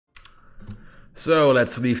So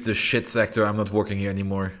let's leave the shit sector. I'm not working here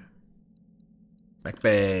anymore. Back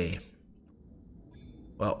Bay.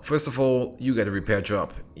 Well, first of all, you get a repair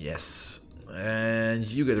job. Yes. And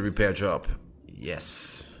you get a repair job.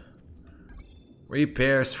 Yes.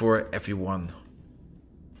 Repairs for everyone.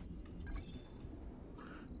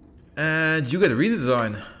 And you get a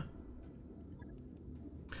redesign.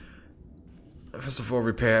 First of all,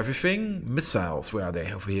 repair everything. Missiles, where are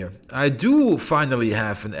they? Over here. I do finally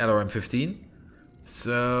have an LRM-15.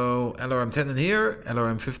 So, LRM-10 in here,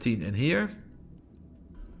 LRM-15 in here.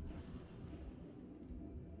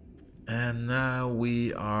 And now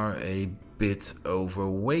we are a bit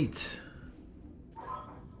overweight.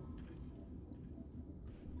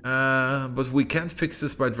 But we can't fix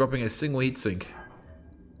this by dropping a single heatsink.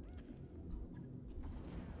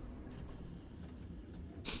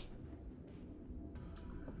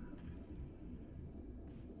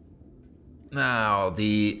 Now,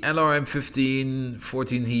 the LRM-15,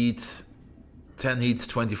 14 heat, 10 heat,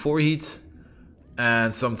 24 heat.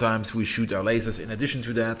 And sometimes we shoot our lasers in addition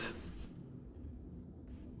to that.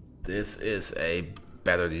 This is a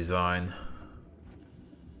better design.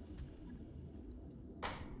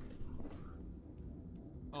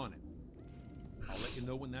 On it. I'll let you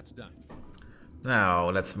know when that's done. Now,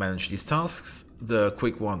 let's manage these tasks. The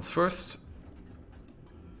quick ones first.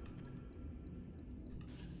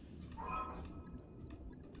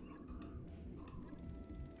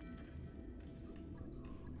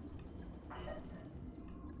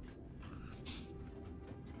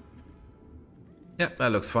 Yeah,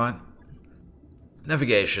 that looks fine.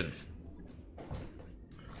 Navigation.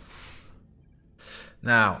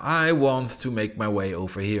 Now, I want to make my way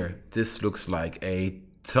over here. This looks like a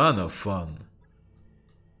ton of fun.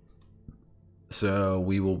 So,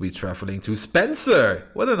 we will be traveling to Spencer.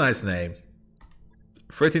 What a nice name.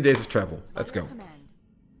 13 days of travel. Let's go.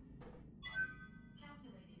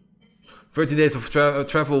 13 days of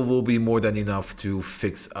travel will be more than enough to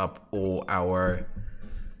fix up all our...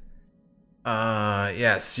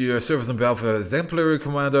 yes, your service on behalf of an exemplary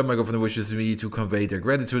commander. My governor wishes me to convey their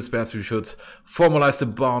gratitude. Perhaps we should formalize the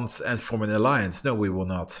bonds and form an alliance. No, we will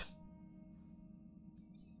not.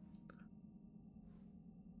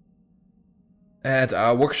 And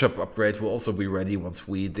our workshop upgrade will also be ready once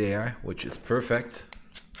we're there, which is perfect.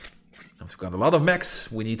 And we've got a lot of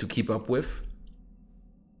mechs we need to keep up with.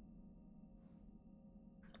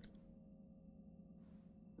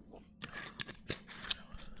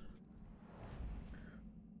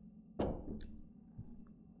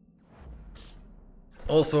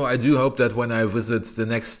 Also, I do hope that when I visit the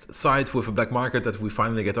next site with a black market that we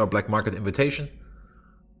finally get our black market invitation.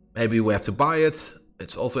 Maybe we have to buy it.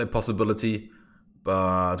 It's also a possibility.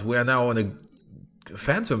 But we are now on a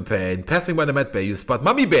phantom pain. Passing by the med bay, you spot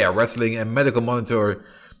Mummy Bear wrestling a medical monitor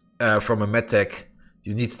from a medtech.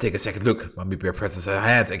 You need to take a second look. Mummy Bear presses her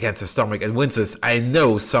hand against her stomach and winces. I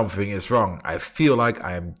know something is wrong. I feel like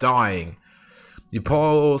I am dying. You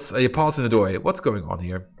pause in the doorway. What's going on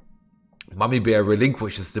here? Mummy Bear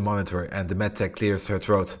relinquishes the monitor and the medtech clears her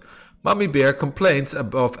throat. Mummy Bear complains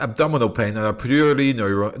of abdominal pain and are purely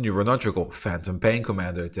neurological. Phantom pain,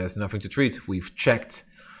 Commander. There's nothing to treat. We've checked.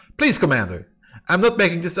 Please, Commander. I'm not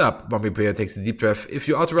making this up. Mummy Bear takes a deep breath. If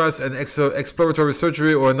you authorize an exploratory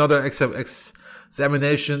surgery or another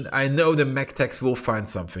examination, I know the mech techs will find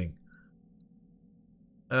something.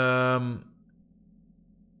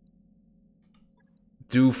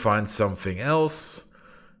 Do find something else.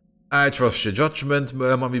 I trust your judgment,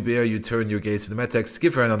 Mummy Bear. You turn your gaze to the medtechs.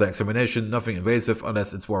 Give her another examination. Nothing invasive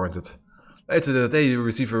unless it's warranted. Later that day, you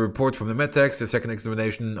receive a report from the medtechs. The second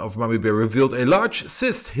examination of Mummy Bear revealed a large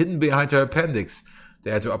cyst hidden behind her appendix.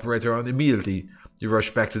 They had to operate her on immediately. You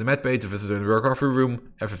rush back to the medbay to visit her in the recovery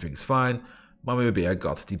room. Everything's fine. Mummy Bear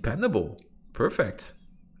got dependable. Perfect.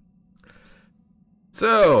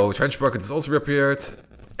 So, trench bucket is also repaired.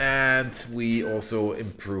 And we also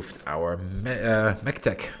improved our mech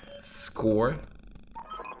tech score. We've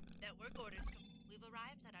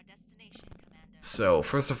arrived at our destination, Commander. So,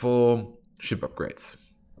 first of all, ship upgrades.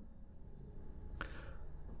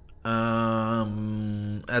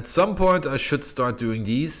 At some point I should start doing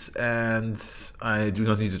these, and I do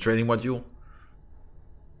not need a training module.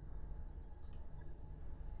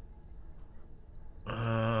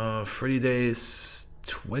 30 days,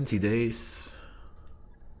 20 days,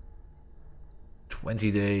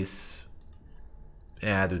 20 days.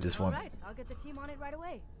 Yeah, I do this one. Alright, I'll get the team on it right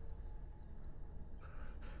away.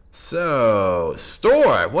 So,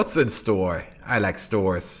 store. What's in store? I like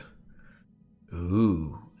stores.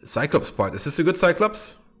 Ooh, Cyclops part. Is this a good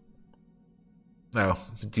Cyclops? No,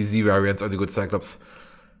 the Z variants are the good Cyclops.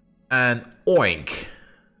 And oink.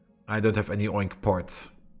 I don't have any oink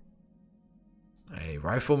parts. A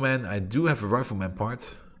rifleman. I do have a rifleman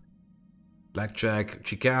part. Blackjack.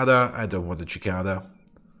 Cicada. I don't want a cicada.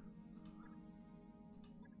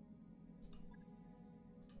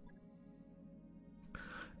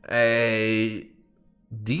 A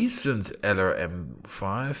decent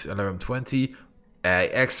LRM-5, LRM-20. A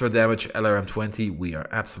extra damage LRM-20. We are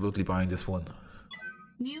absolutely buying this one.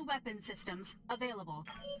 New weapon systems available.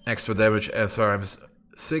 Extra damage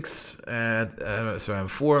SRM-6 and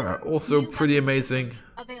SRM-4 are also pretty amazing.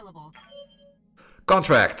 Available.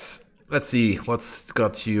 Contracts. Let's see what's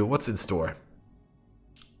in store.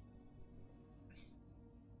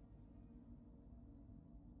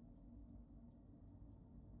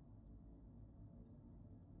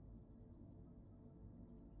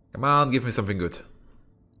 Come on, give me something good.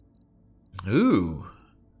 Ooh.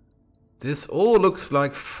 This all looks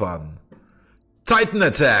like fun. Titan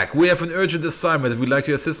attack! We have an urgent assignment. We'd like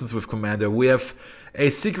your assistance with, Commander. We have a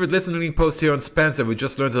secret listening post here on Spencer. We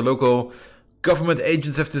just learned the local government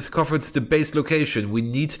agents have discovered the base location. We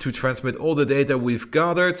need to transmit all the data we've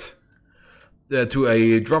gathered to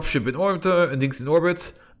a dropship in orbit, things in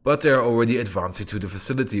orbit, but they're already advancing to the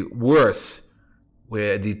facility. Worse,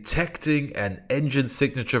 we're detecting an engine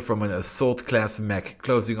signature from an assault class mech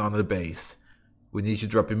closing on the base. We need to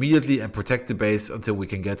drop immediately and protect the base until we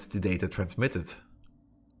can get the data transmitted.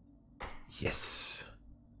 Yes.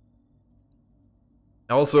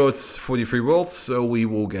 Also, it's 43 worlds, so we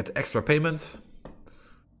will get extra payment.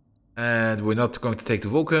 And we're not going to take the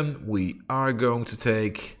Vulcan. We are going to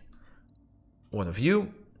take one of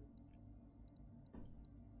you.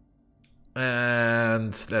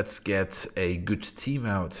 And let's get a good team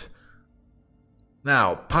out.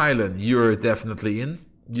 Now, Pylon, you're definitely in.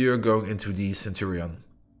 You're going into the Centurion.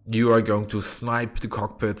 You are going to snipe the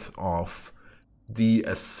cockpit of the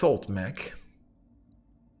assault mech.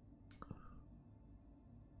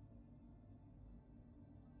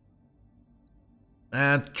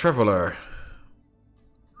 And Traveler.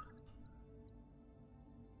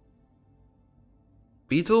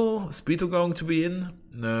 Beetle? Is Beetle going to be in?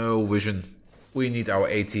 No, Vision. We need our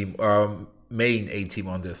A-team, main A-team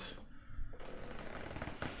on this.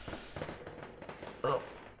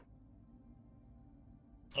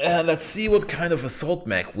 And let's see what kind of assault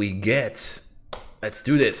mech we get. Let's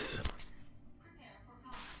do this.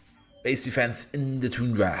 Base defense in the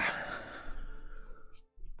tundra.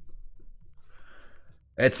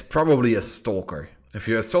 It's probably a stalker. If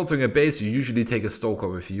you're assaulting a base, you usually take a stalker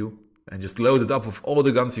with you and just load it up with all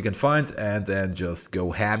the guns you can find and then just go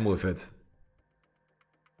ham with it.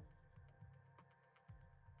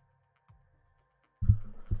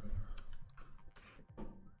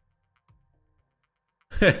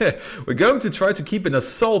 We're going to try to keep an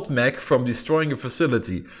assault mech from destroying a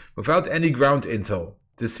facility without any ground intel.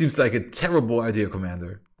 This seems like a terrible idea,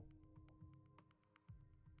 Commander.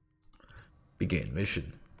 Begin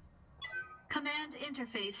mission. Command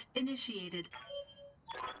interface initiated.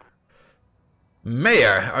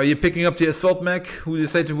 Mayor, are you picking up the assault mech? Who you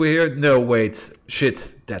say to we're here? No, wait.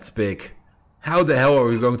 Shit, that's big. How the hell are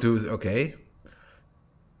we going to... Okay.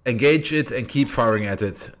 Engage it and keep firing at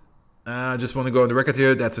it. I just want to go on the record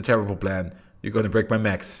here. That's a terrible plan. You're going to break my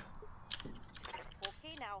mechs.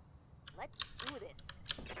 Okay, now let's do this.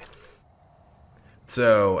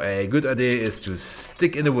 So, a good idea is to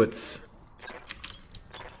stick in the woods.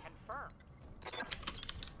 Confirm.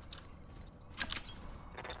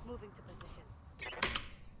 Moving to position.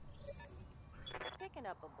 Picking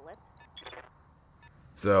up a blip.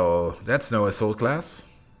 So, that's no assault class.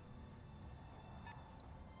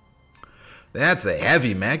 That's a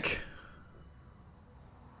heavy mech.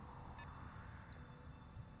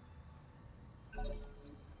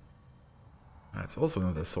 That's also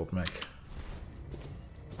not assault mech.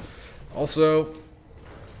 Also,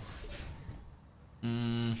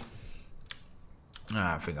 I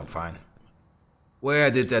think I'm fine. Where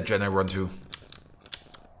did that Jenna run to?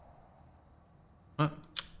 Huh?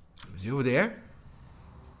 Is he over there?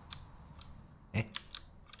 Eh?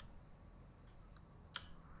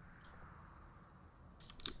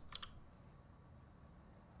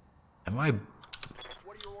 Am I? What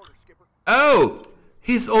are your orders, Skipper? Oh!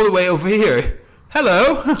 He's all the way over here.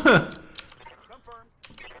 Hello! Confirmed.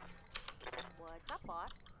 What's up, boss?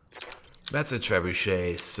 That's a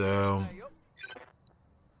trebuchet, so...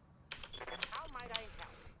 How might I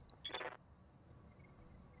help?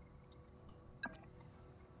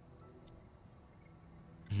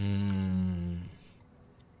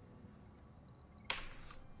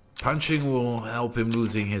 Punching will help him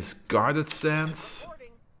losing his guarded stance.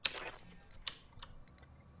 Reporting.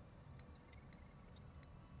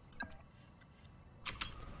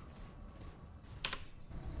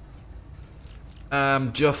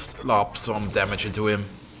 Just lob some damage into him.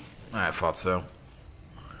 I thought so.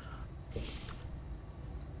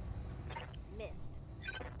 Missed.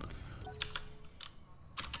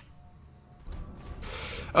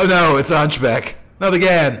 Oh no, it's a hunchback. Not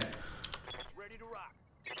again. Ready to rock.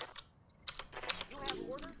 You have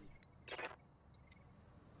orders?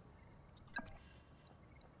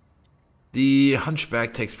 The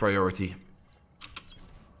hunchback takes priority.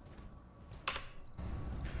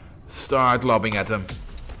 Start lobbing at him.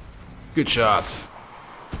 Good shots.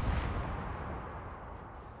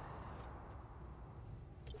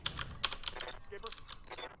 Skipper.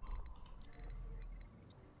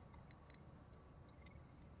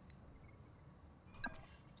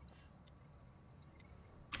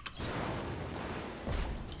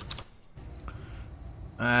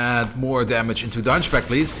 Add more damage into the hunchback,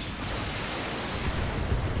 please.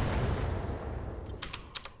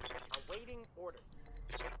 Awaiting orders.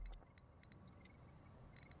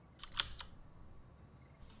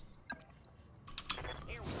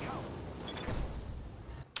 Here we go.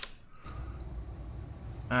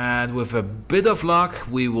 And with a bit of luck,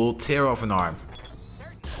 we will tear off an arm.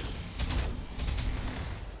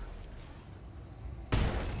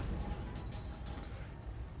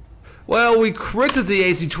 Well, we critted the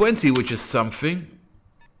AC-20, which is something.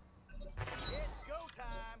 It's go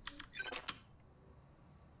time.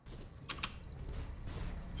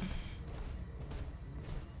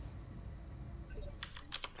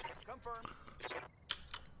 Confirm.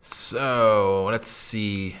 So, let's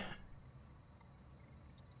see.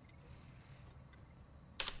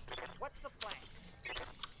 What's the plan?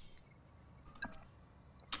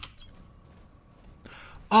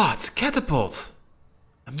 Oh, it's a catapult.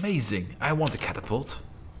 Amazing. I want a catapult.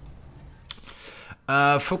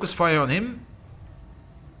 Focus fire on him.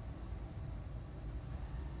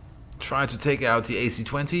 Try to take out the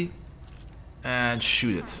AC-20 and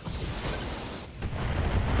shoot it. Solid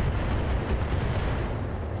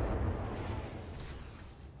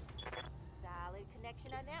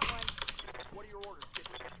connection on that one. What are your orders,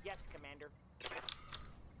 Skipper? Yes, Commander.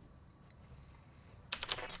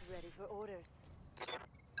 Ready for orders.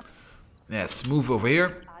 Yes, move over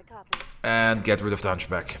here I copy. and get rid of the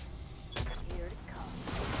hunchback. Here it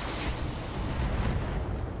comes.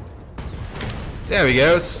 There he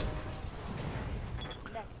goes.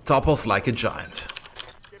 Topples like a giant.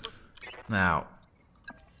 Now,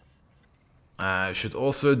 I should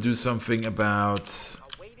also do something about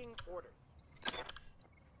Awaiting orders.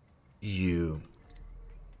 you.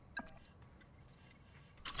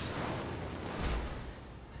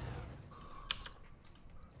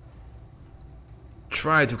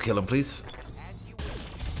 Try to kill him, please. As you wish.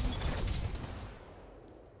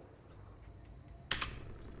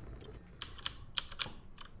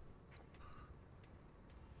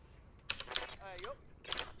 Yup.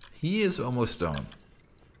 He is almost done.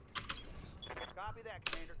 Copy that,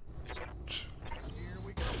 Commander. Here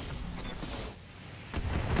we go.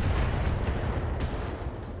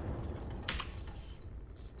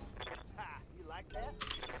 Ha! You like that?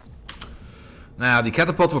 Now, the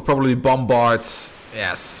catapult will probably bombard.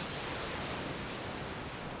 Yes.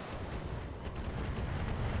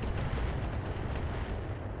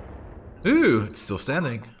 Ooh, it's still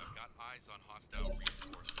standing. I've got eyes on hostile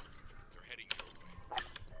reinforcements. They're heading your way.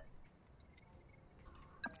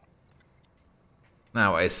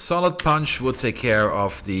 Now, a solid punch will take care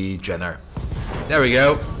of the Jenner. There we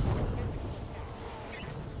go.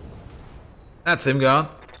 That's him gone.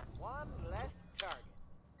 One less target.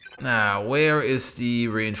 Now, where is the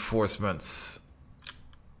reinforcements?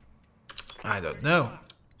 I don't know.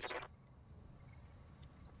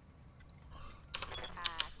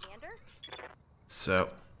 Commander? So,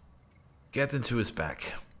 get into his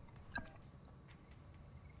back.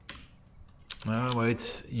 Oh,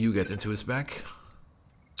 wait. You get into his back.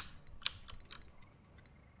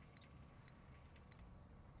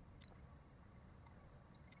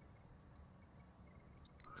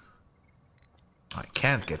 I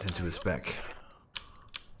can't get into his back.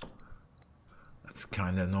 That's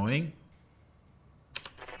kind of annoying.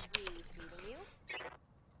 Receiving you.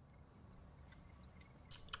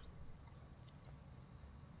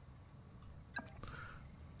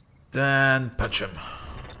 Then punch him.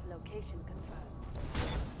 Location confirmed.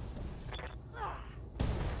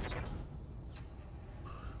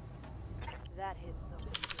 That hits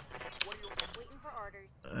something good. What are you waiting for orders?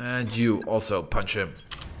 And you also punch him.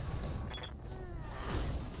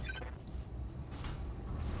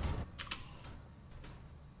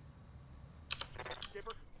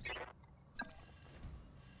 Skipper.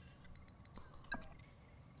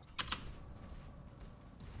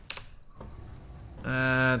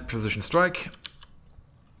 And precision strike.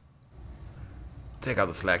 Take out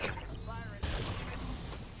the slack.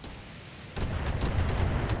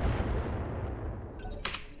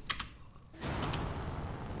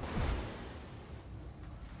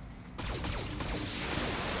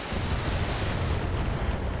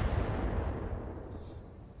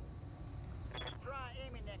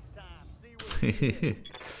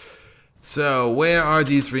 So, where are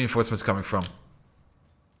these reinforcements coming from?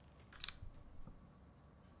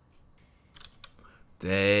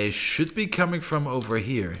 They should be coming from over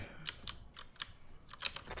here.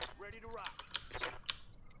 Ready to rock.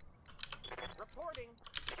 Reporting.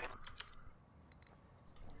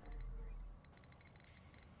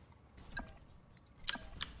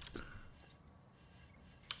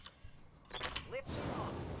 Lifting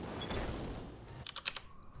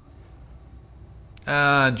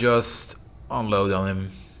off. Just unload on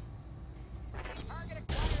him. Target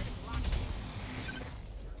acquired and locked in.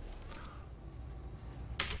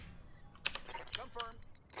 Confirmed.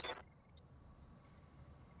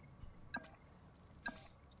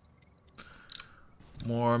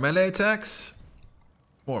 More melee attacks.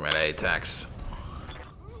 More melee attacks.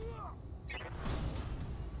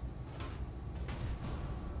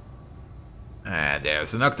 And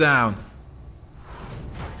there's a knockdown.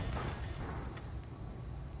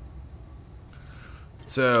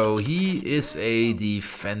 So he is a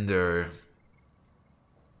defender.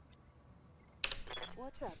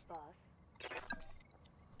 What's up, boss?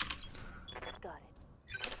 Got it.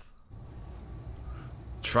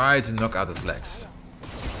 Try to knock out his legs.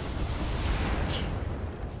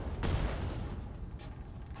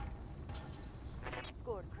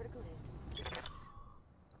 Scored critical hit.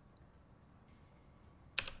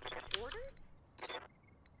 Order?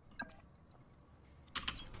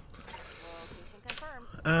 Location confirmed.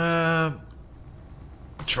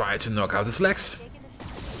 Try to knock out his legs. Taking the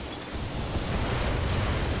shot.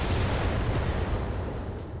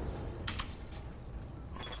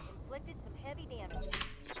 Inflicted some heavy damage.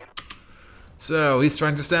 So he's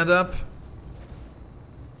trying to stand up.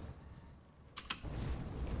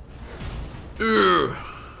 Ugh.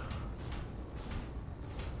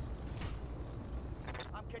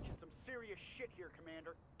 I'm catching some serious shit here,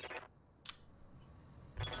 Commander.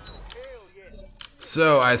 Hell yeah.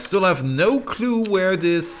 So I still have no clue where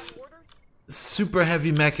this Order? super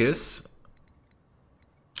heavy mech is.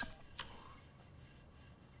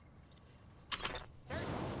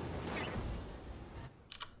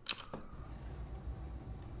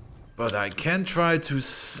 But I can try to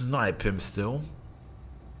snipe him still.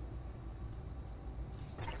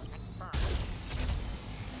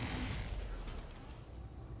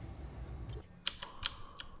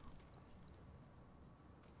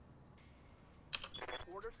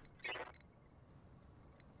 Orders?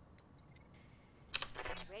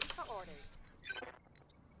 Ready for orders.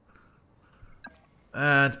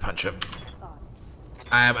 And punch him. On.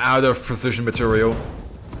 I am out of precision material.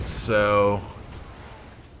 So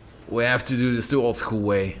we have to do this the old school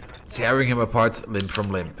way. Tearing him apart limb from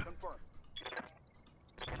limb. Confirmed.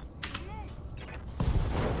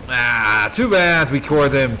 Ah, too bad we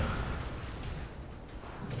caught him.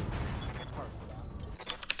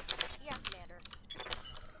 Yeah, Commander.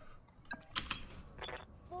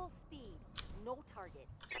 Full speed. No target.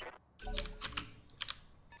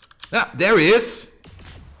 Ah, there he is.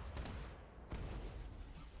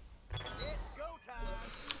 It's go time.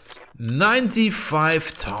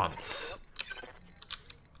 95 tons.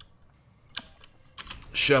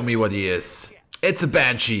 Show me what he is. It's a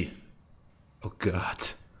Banshee. Oh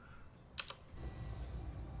god.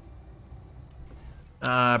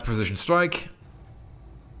 Precision strike.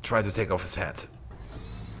 Try to take off his head.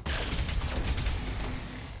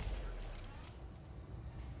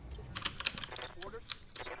 Orders?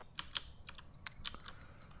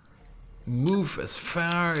 Move as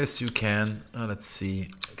far as you can. Let's see.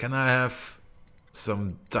 Can I have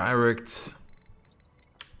some direct...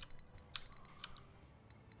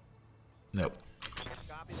 Nope.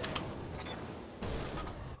 Copy that.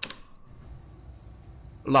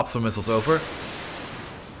 Lob some missiles over.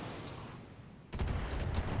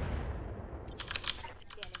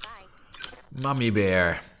 Standing by. Mummy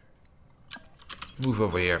bear. Move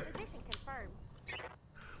over here. Position confirmed.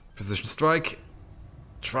 Precision strike.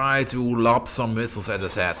 Try to lob some missiles at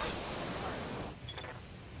his head.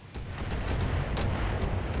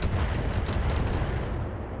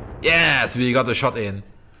 Yes, we got the shot in.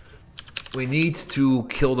 We need to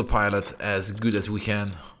kill the pilot as good as we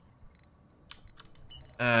can.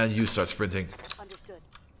 And you start sprinting. Understood.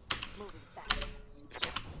 Moving fast.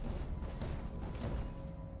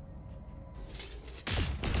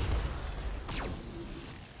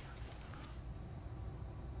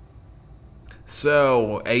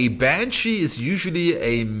 So, a Banshee is usually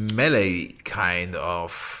a melee kind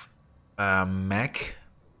of mech.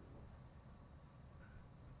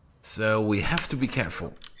 So we have to be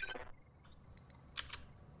careful.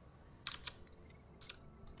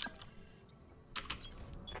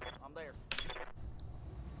 I'm there.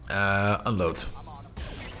 Unload. I'm on him.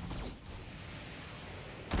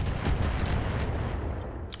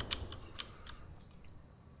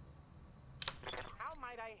 How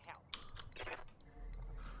might I help?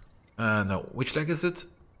 No, which leg is it?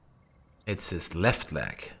 It's his left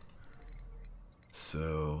leg.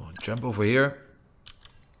 So jump over here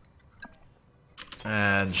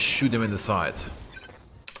and shoot him in the side.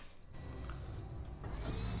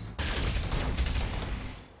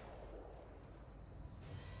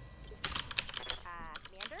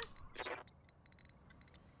 Commander?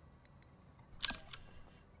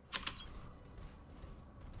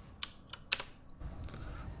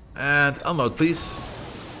 And unload, please.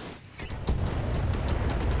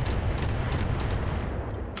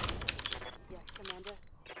 Yes, Commander.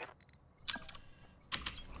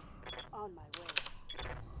 On my way.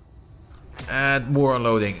 And more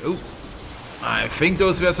unloading. Ooh. I think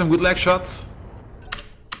those were some good leg shots.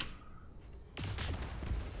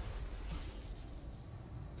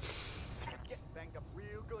 Getting banged up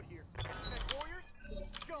real good here. Hey, warriors,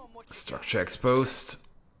 show 'em what you Structure exposed.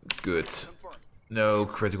 Good. confirm. No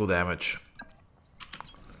critical damage.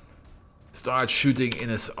 Start shooting in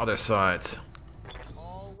his other side.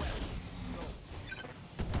 All wet.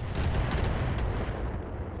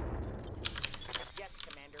 Go. Yes,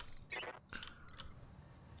 Commander.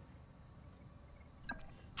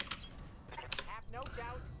 Have no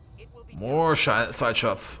doubt it will be More side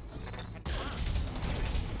shots.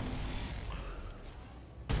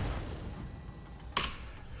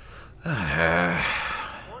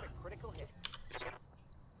 Report a critical hit.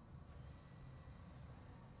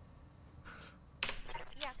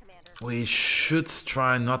 Yeah, Commander. We should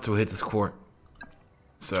try not to hit his core.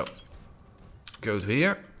 So, go to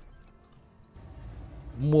here.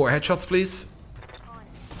 More headshots, please. On it.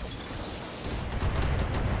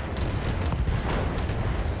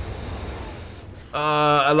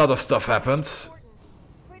 A lot of stuff happened. Important.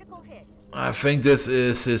 Critical hit. I think this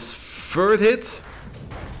is his third hit.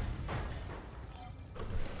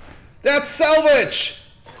 That's salvage!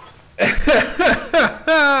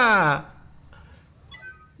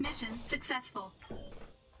 Mission successful.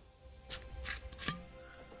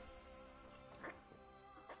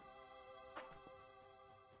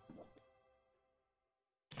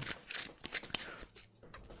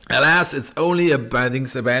 Alas, it's only a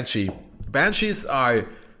Banshee. Banshees are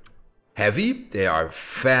heavy, they are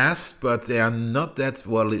fast, but they are not that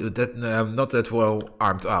well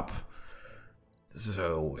armed up.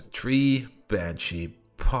 So 3 Banshee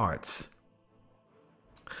parts.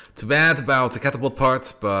 Too bad about the catapult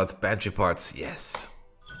part, but Banshee parts, yes.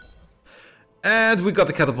 And we got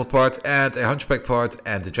the catapult part, and a hunchback part,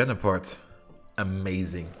 and the Jenner part.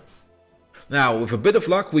 Amazing. Now, with a bit of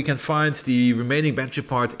luck, we can find the remaining Banshee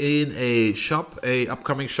part in a shop, a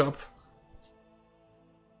upcoming shop.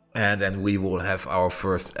 And then we will have our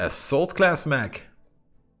first assault class mech.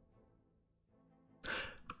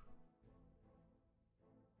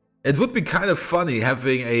 It would be kind of funny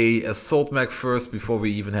having a assault mech first before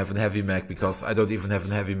we even have a heavy mech, because I don't even have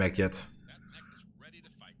a heavy mech yet. That mech is ready to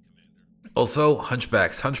fight, Commander. Also,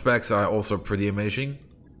 hunchbacks. Hunchbacks are also pretty amazing.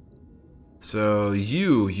 So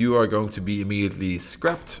you are going to be immediately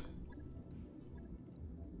scrapped.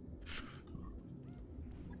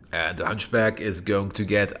 And the hunchback is going to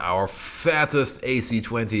get our fattest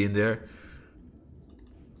AC-20 in there.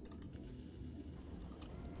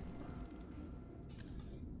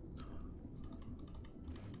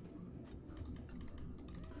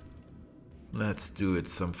 Let's do it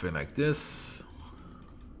something like this.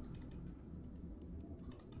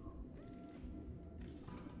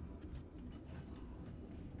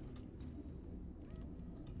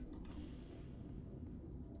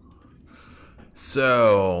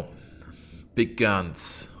 So, big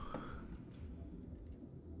guns.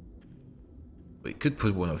 We could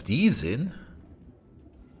put one of these in.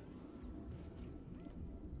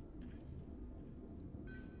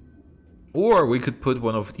 Or we could put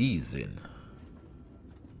one of these in.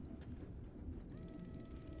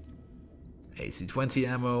 AC-20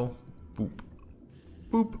 ammo. Boop.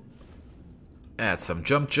 Boop. Add some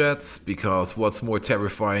jump jets, because what's more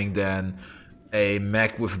terrifying than a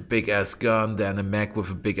mech with a big ass gun than a mech with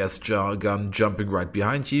a big ass gun jumping right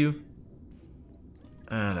behind you.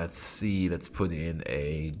 And let's see, let's put in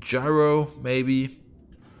a gyro, maybe.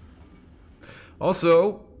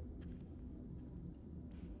 Also,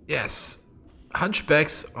 yes,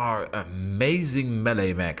 Hunchbacks are amazing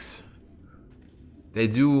melee mechs. They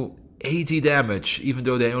do 80 damage, even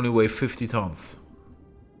though they only weigh 50 tons.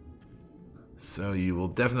 So you will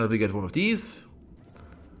definitely get one of these.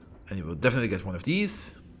 And you will definitely get one of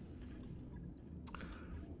these.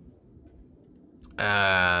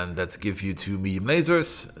 And let's give you 2 medium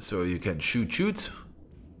lasers, so you can shoot.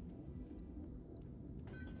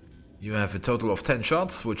 You have a total of 10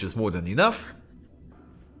 shots, which is more than enough.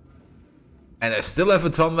 And I still have a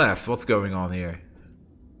ton left. What's going on here?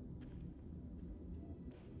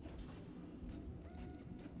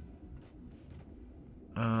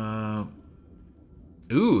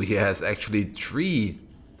 Ooh, he has actually 3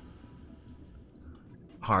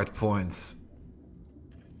 hard points.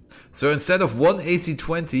 So instead of 1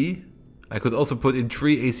 AC-20, I could also put in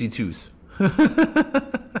 3 AC-2s.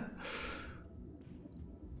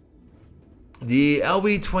 The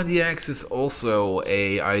LB-20X is also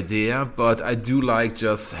a idea, but I do like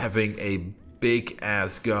just having a big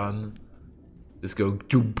ass gun. Just go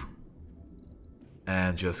doop.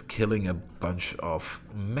 And just killing a bunch of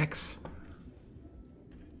mechs.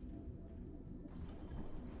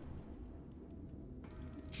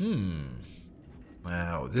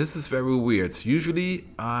 Now, this is very weird. Usually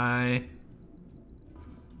I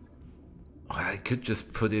could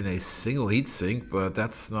just put in a single heatsink, but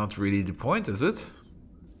that's not really the point, is it?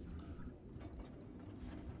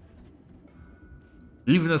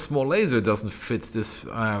 Even a small laser doesn't fit this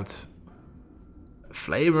out.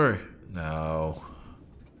 Flamer? No.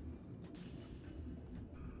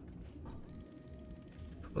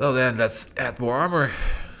 Well then, let's add more armor.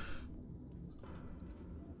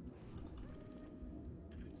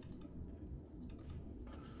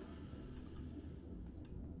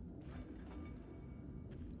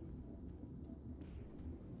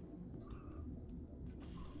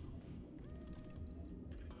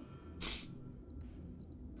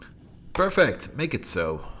 Perfect, make it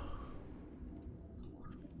so.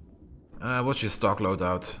 What's your stock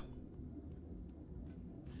loadout?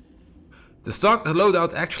 The stock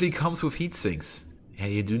loadout actually comes with heat sinks. Yeah,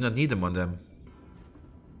 you do not need them on them.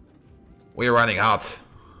 We're running hot.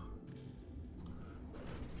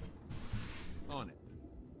 On it.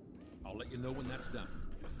 I'll let you know when that's done.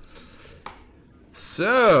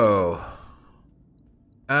 So,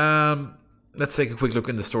 let's take a quick look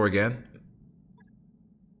in the store again.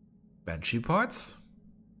 Banshee parts?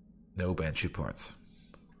 No Banshee parts.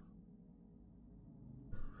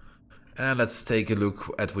 And let's take a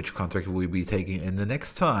look at which contract we'll be taking in the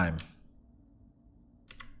next time.